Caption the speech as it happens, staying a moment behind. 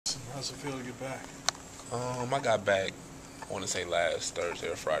How's it feel to get back? I got back, I want to say last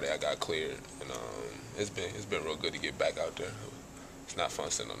Thursday or Friday. I got cleared, and it's been real good to get back out there. It's not fun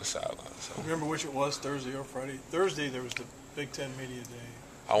sitting on the sideline. So. Remember which it was, Thursday or Friday? Thursday there was the Big Ten Media Day.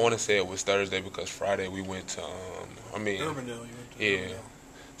 I want to say it was Thursday because Friday we went to, Urbandale. You went to yeah. Urbandale.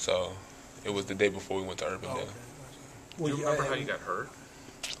 So it was the day before we went to Urbandale. Oh, okay. Do you remember how you got hurt?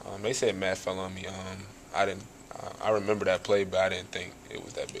 They said Matt fell on me. I didn't. I remember that play, but I didn't think it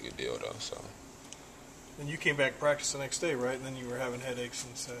was that big a deal though. So. And you came back practice the next day, right? And then you were having headaches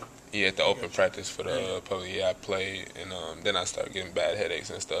and said. Yeah, at the open practice for the public. Yeah, I played, and then I started getting bad headaches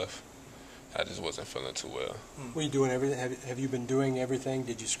and stuff. I just wasn't feeling too well. Were you doing everything? Have you been doing everything?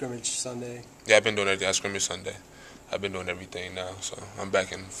 Did you scrimmage Sunday? Yeah, I've been doing everything. I scrimmaged Sunday. I've been doing everything now, so I'm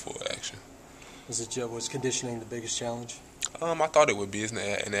back in full action. Was conditioning the biggest challenge? I thought it would be, and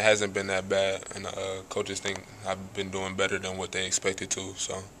it hasn't been that bad. And coaches think I've been doing better than what they expected to,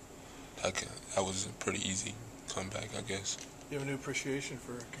 so that was a pretty easy comeback, I guess. You have a new appreciation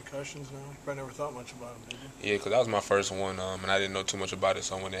for concussions now? You probably never thought much about them, did you? Yeah, because that was my first one, and I didn't know too much about it,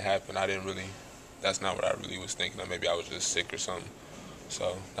 so when it happened, that's not what I really was thinking. Maybe I was just sick or something.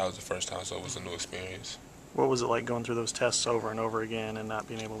 So that was the first time, so it was a new experience. What was it like going through those tests over and over again and not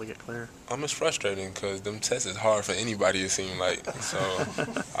being able to get clear? It's frustrating because them tests is hard for anybody, it seemed like. So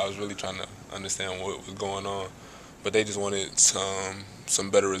I was really trying to understand what was going on. But they just wanted some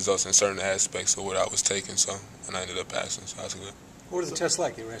better results in certain aspects of what I was taking, and I ended up passing, so that's good. What were the tests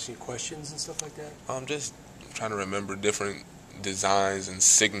like? They were asking you questions and stuff like that? I'm just trying to remember different designs and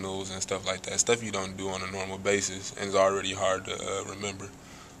signals and stuff like that, stuff you don't do on a normal basis, and it's already hard to remember.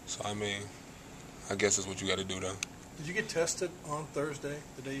 So, I guess it's what you got to do, though. Did you get tested on Thursday,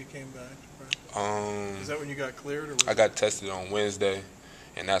 the day you came back? Right? Is that when you got cleared? Or I got tested on Wednesday,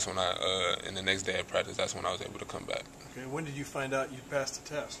 and that's when and the next day at practice, that's when I was able to come back. Okay, when did you find out you passed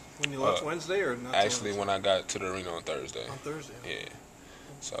the test? When you left Wednesday or not? Actually, when I got to the arena on Thursday. On Thursday? Yeah.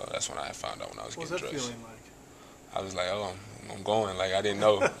 So that's when I found out when I was getting dressed. What was that feeling like? I was like, oh, I'm going. Like, I didn't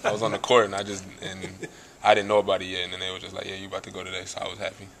know. I was on the court, and I didn't know about it yet, and then they were just like, yeah, you about to go today, so I was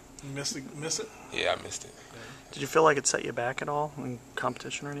happy. You miss it? Yeah, I missed it. Did you feel like it set you back at all in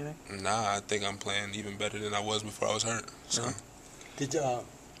competition or anything? Nah, I think I'm playing even better than I was before I was hurt. So. Did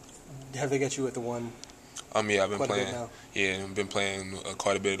have they got you at the one? Yeah, I've been quite playing. A bit now? Yeah, I've been playing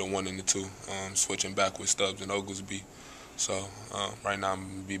quite a bit of the 1 and the 2, switching back with Stubbs and Oglesby. So right now I'm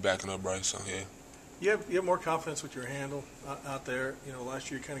gonna be backing up Bryce. So yeah. You have more confidence with your handle out there. You know, last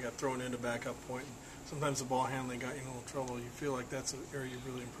year you kind of got thrown into backup point. Sometimes the ball handling got you in a little trouble. You feel like that's an area you've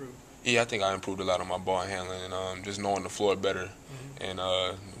really improved? Yeah, I think I improved a lot on my ball handling and just knowing the floor better and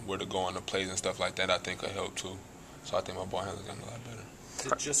where to go on the plays and stuff like that. I think it helped too. So I think my ball handling got a lot better.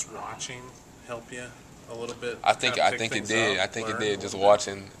 Did just watching help you a little bit? I think it did. I think it did. Just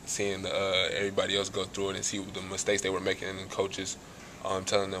watching, seeing everybody else go through it and see the mistakes they were making and the coaches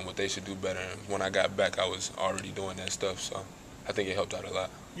telling them what they should do better. And when I got back, I was already doing that stuff. So I think it helped out a lot.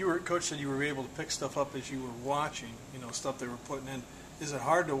 Coach said you were able to pick stuff up as you were watching, stuff they were putting in. Is it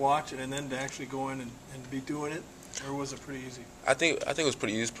hard to watch it and then to actually go in and be doing it, or was it pretty easy? I think it was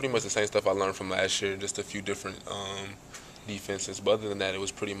pretty easy. It's pretty much the same stuff I learned from last year, just a few different defenses. But other than that, it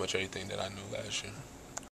was pretty much everything that I knew last year.